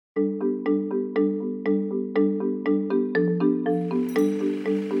My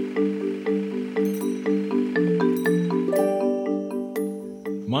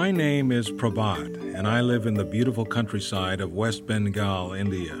name is Prabhat, and I live in the beautiful countryside of West Bengal,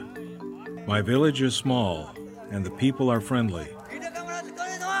 India. My village is small, and the people are friendly.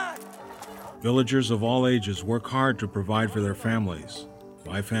 Villagers of all ages work hard to provide for their families.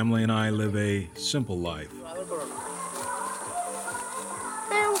 My family and I live a simple life.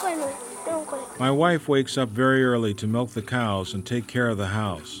 My wife wakes up very early to milk the cows and take care of the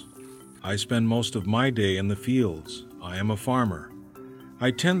house. I spend most of my day in the fields. I am a farmer. I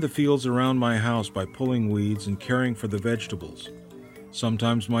tend the fields around my house by pulling weeds and caring for the vegetables.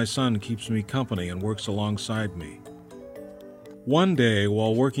 Sometimes my son keeps me company and works alongside me. One day,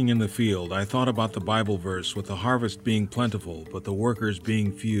 while working in the field, I thought about the Bible verse with the harvest being plentiful, but the workers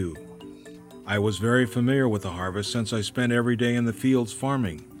being few. I was very familiar with the harvest since I spent every day in the fields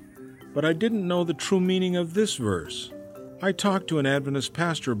farming, but I didn't know the true meaning of this verse. I talked to an Adventist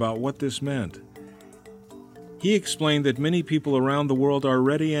pastor about what this meant. He explained that many people around the world are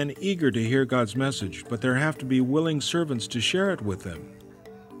ready and eager to hear God's message, but there have to be willing servants to share it with them.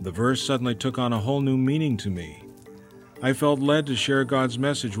 The verse suddenly took on a whole new meaning to me. I felt led to share God's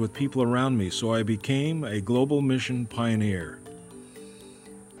message with people around me, so I became a global mission pioneer.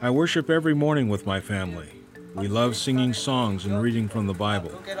 I worship every morning with my family. We love singing songs and reading from the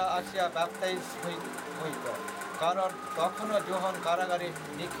Bible.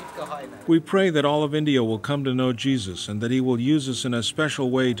 We pray that all of India will come to know Jesus and that He will use us in a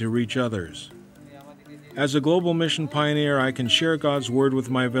special way to reach others. As a global mission pioneer, I can share God's word with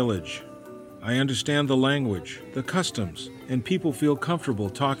my village. I understand the language, the customs, and people feel comfortable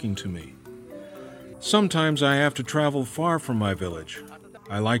talking to me. Sometimes I have to travel far from my village.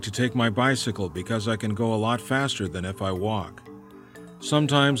 I like to take my bicycle because I can go a lot faster than if I walk.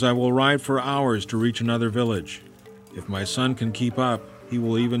 Sometimes I will ride for hours to reach another village. If my son can keep up, he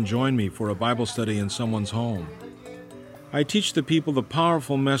will even join me for a Bible study in someone's home. I teach the people the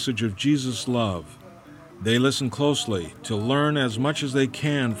powerful message of Jesus' love. They listen closely to learn as much as they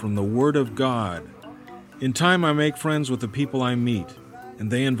can from the Word of God. In time, I make friends with the people I meet, and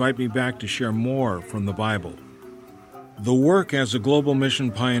they invite me back to share more from the Bible. The work as a global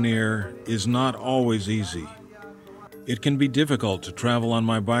mission pioneer is not always easy. It can be difficult to travel on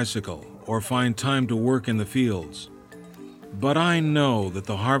my bicycle or find time to work in the fields. But I know that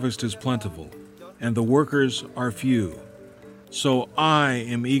the harvest is plentiful and the workers are few. So I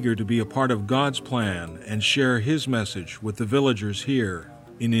am eager to be a part of God's plan and share His message with the villagers here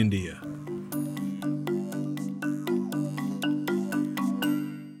in India.